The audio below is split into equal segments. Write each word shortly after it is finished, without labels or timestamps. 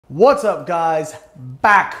What's up, guys?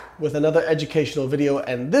 Back with another educational video,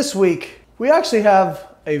 and this week we actually have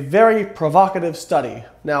a very provocative study.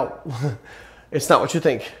 Now, it's not what you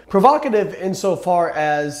think. Provocative insofar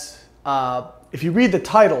as if you read the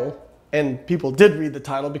title, and people did read the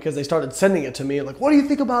title because they started sending it to me, like, what do you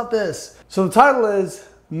think about this? So the title is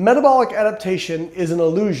Metabolic Adaptation is an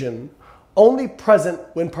Illusion Only Present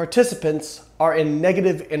When Participants Are in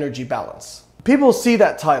Negative Energy Balance. People see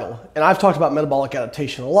that title, and I've talked about metabolic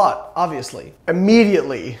adaptation a lot, obviously.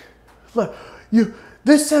 Immediately, look,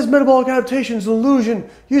 this says metabolic adaptation is an illusion.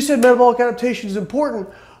 You said metabolic adaptation is important.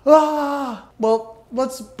 Well,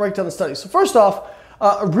 let's break down the study. So first off,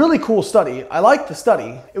 a really cool study. I like the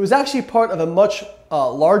study. It was actually part of a much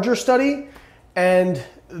larger study, and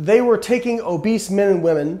they were taking obese men and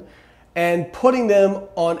women and putting them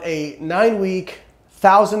on a 9-week,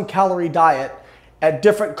 1,000-calorie diet at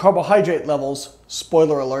different carbohydrate levels.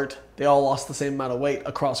 Spoiler alert, they all lost the same amount of weight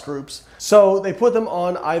across groups. So they put them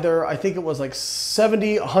on either, I think it was like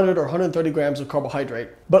 70, 100, or 130 grams of carbohydrate,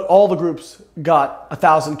 but all the groups got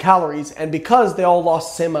 1,000 calories. And because they all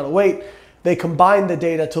lost the same amount of weight, they combined the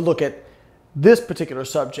data to look at this particular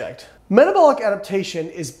subject. Metabolic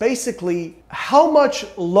adaptation is basically how much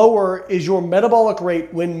lower is your metabolic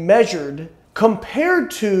rate when measured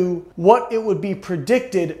compared to what it would be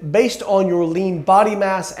predicted based on your lean body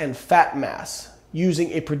mass and fat mass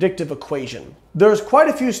using a predictive equation. There's quite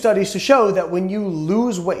a few studies to show that when you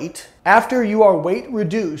lose weight, after you are weight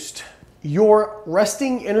reduced, your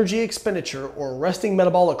resting energy expenditure or resting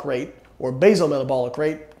metabolic rate or basal metabolic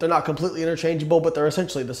rate, they're not completely interchangeable, but they're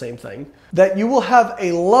essentially the same thing, that you will have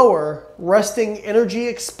a lower resting energy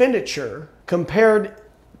expenditure compared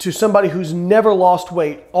to somebody who's never lost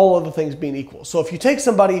weight, all other things being equal. So if you take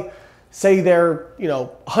somebody, say they're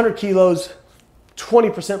 100 kilos,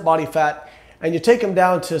 20% body fat, and you take them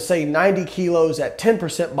down to say 90 kilos at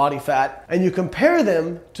 10% body fat, and you compare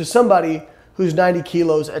them to somebody who's 90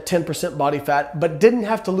 kilos at 10% body fat, but didn't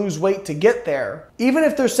have to lose weight to get there, even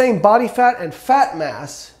if they're same body fat and fat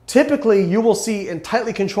mass, typically you will see in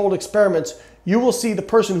tightly controlled experiments, you will see the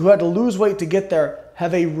person who had to lose weight to get there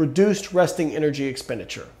have a reduced resting energy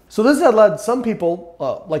expenditure. So this has led some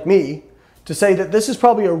people, like me, to say that this is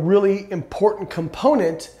probably a really important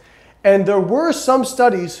component. And there were some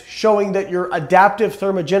studies showing that your adaptive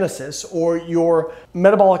thermogenesis or your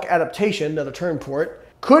metabolic adaptation, another term for it,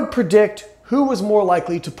 could predict who was more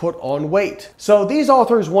likely to put on weight. So these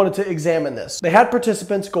authors wanted to examine this. They had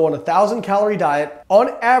participants go on a 1,000-calorie diet. On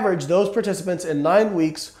average, those participants in 9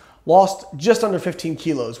 weeks lost just under 15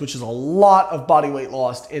 kilos, which is a lot of body weight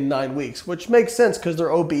lost in 9 weeks, which makes sense because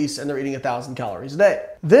they're obese and they're eating 1,000 calories a day.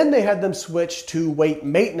 Then they had them switch to weight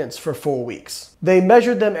maintenance for 4 weeks. They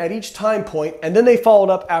measured them at each time point, and then they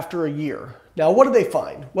followed up after a year. Now, what did they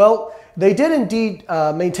find? Well, they did indeed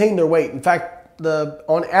maintain their weight. In fact,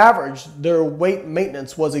 on average, their weight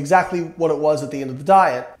maintenance was exactly what it was at the end of the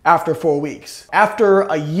diet after 4 weeks. After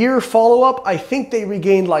a year follow-up, I think they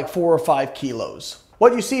regained like 4 or 5 kilos.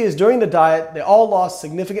 What you see is during the diet, they all lost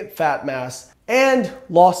significant fat mass and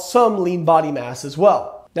lost some lean body mass as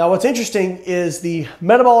well. Now, what's interesting is the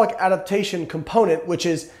metabolic adaptation component, which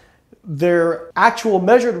is their actual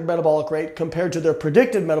measured metabolic rate compared to their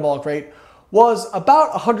predicted metabolic rate, was about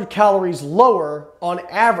 100 calories lower on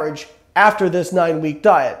average after this 9-week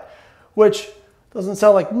diet, which doesn't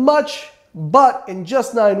sound like much, but in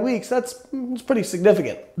just 9 weeks, that's pretty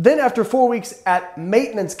significant. Then after 4 weeks at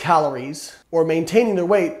maintenance calories or maintaining their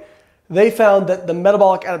weight, they found that the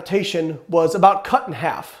metabolic adaptation was about cut in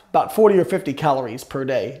half, about 40 or 50 calories per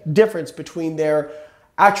day, difference between their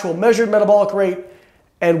actual measured metabolic rate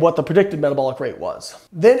and what the predicted metabolic rate was.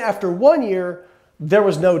 Then after 1 year, there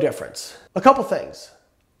was no difference. A couple things.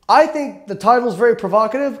 I think the title is very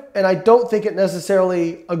provocative, and I don't think it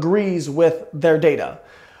necessarily agrees with their data.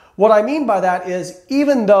 What I mean by that is,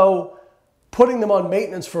 even though putting them on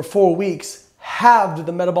maintenance for 4 weeks halved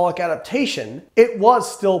the metabolic adaptation, it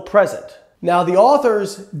was still present. Now, the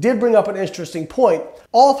authors did bring up an interesting point.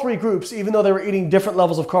 All 3 groups, even though they were eating different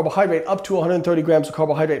levels of carbohydrate, up to 130 grams of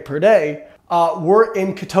carbohydrate per day, were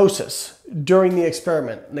in ketosis during the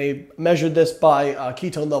experiment. They measured this by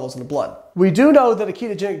ketone levels in the blood. We do know that a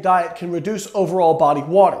ketogenic diet can reduce overall body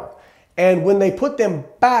water. And when they put them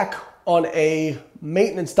back on a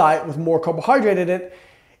maintenance diet with more carbohydrate in it,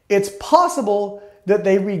 it's possible that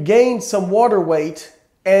they regained some water weight,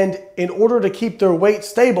 and in order to keep their weight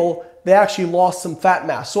stable, they actually lost some fat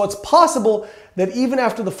mass. So it's possible that even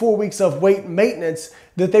after the 4 weeks of weight maintenance,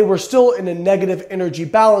 that they were still in a negative energy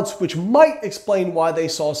balance, which might explain why they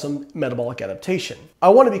saw some metabolic adaptation. I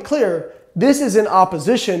want to be clear, This is in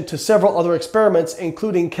opposition to several other experiments,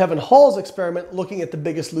 including Kevin Hall's experiment looking at the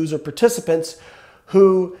Biggest Loser participants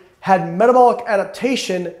who had metabolic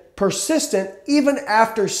adaptation persistent even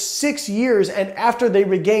after 6 years and after they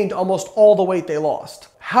regained almost all the weight they lost.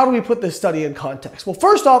 How do we put this study in context? Well,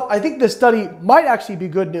 first off, I think this study might actually be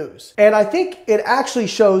good news. And I think it actually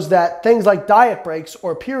shows that things like diet breaks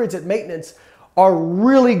or periods at maintenance are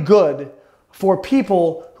really good for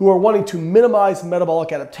people who are wanting to minimize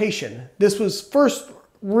metabolic adaptation. This was first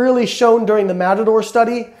really shown during the Matador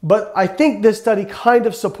study, but I think this study kind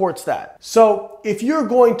of supports that. So if you're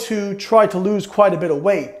going to try to lose quite a bit of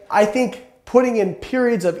weight, I think putting in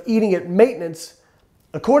periods of eating at maintenance,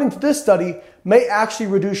 according to this study, may actually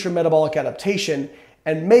reduce your metabolic adaptation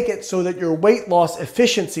and make it so that your weight loss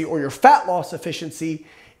efficiency or your fat loss efficiency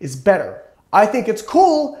is better. I think it's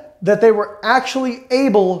cool that they were actually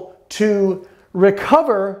able to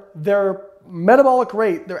recover their metabolic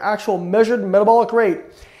rate, their actual measured metabolic rate,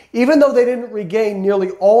 even though they didn't regain nearly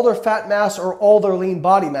all their fat mass or all their lean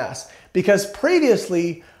body mass. Because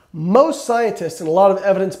previously, most scientists and a lot of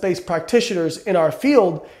evidence-based practitioners in our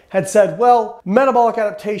field had said, well, metabolic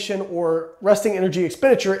adaptation or resting energy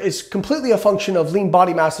expenditure is completely a function of lean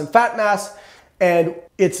body mass and fat mass, and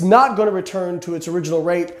it's not going to return to its original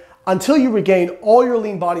rate until you regain all your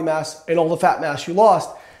lean body mass and all the fat mass you lost.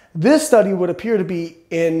 This study would appear to be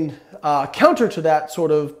in counter to that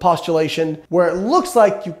sort of postulation, where it looks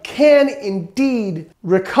like you can indeed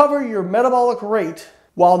recover your metabolic rate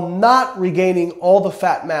while not regaining all the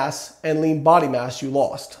fat mass and lean body mass you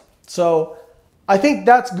lost. So I think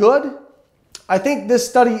that's good. I think this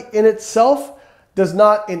study in itself does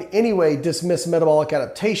not in any way dismiss metabolic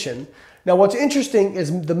adaptation. Now, what's interesting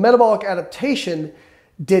is the metabolic adaptation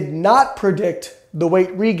did not predict the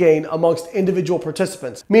weight regain amongst individual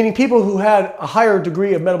participants, meaning people who had a higher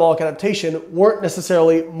degree of metabolic adaptation weren't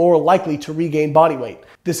necessarily more likely to regain body weight.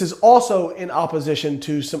 This is also in opposition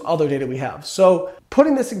to some other data we have. So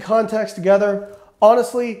putting this in context together,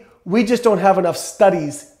 honestly, we just don't have enough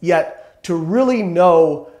studies yet to really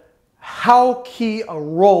know how key a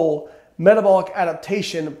role metabolic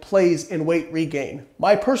adaptation plays in weight regain.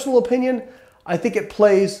 My personal opinion, I think it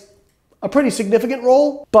plays a pretty significant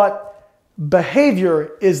role, but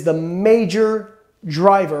behavior is the major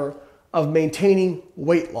driver of maintaining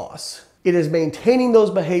weight loss. It is maintaining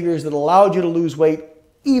those behaviors that allowed you to lose weight,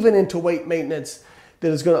 even into weight maintenance,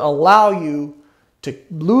 that is going to allow you to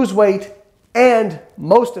lose weight and,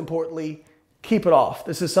 most importantly, keep it off.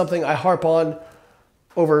 This is something I harp on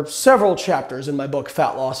over several chapters in my book,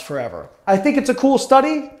 Fat Loss Forever. I think it's a cool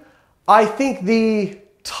study. I think the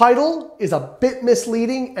title is a bit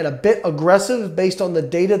misleading and a bit aggressive based on the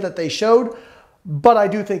data that they showed, but I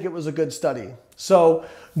do think it was a good study. So,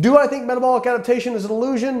 do I think metabolic adaptation is an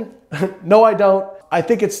illusion? No, I don't. I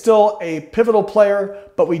think it's still a pivotal player,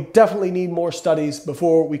 but we definitely need more studies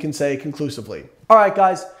before we can say conclusively. All right,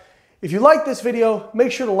 guys, if you like this video,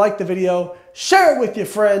 make sure to like the video, share it with your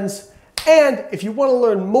friends, and if you want to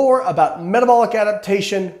learn more about metabolic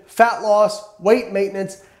adaptation, fat loss, weight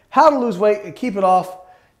maintenance, how to lose weight and keep it off,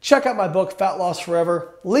 check out my book, Fat Loss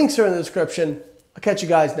Forever. Links are in the description. I'll catch you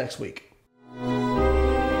guys next week.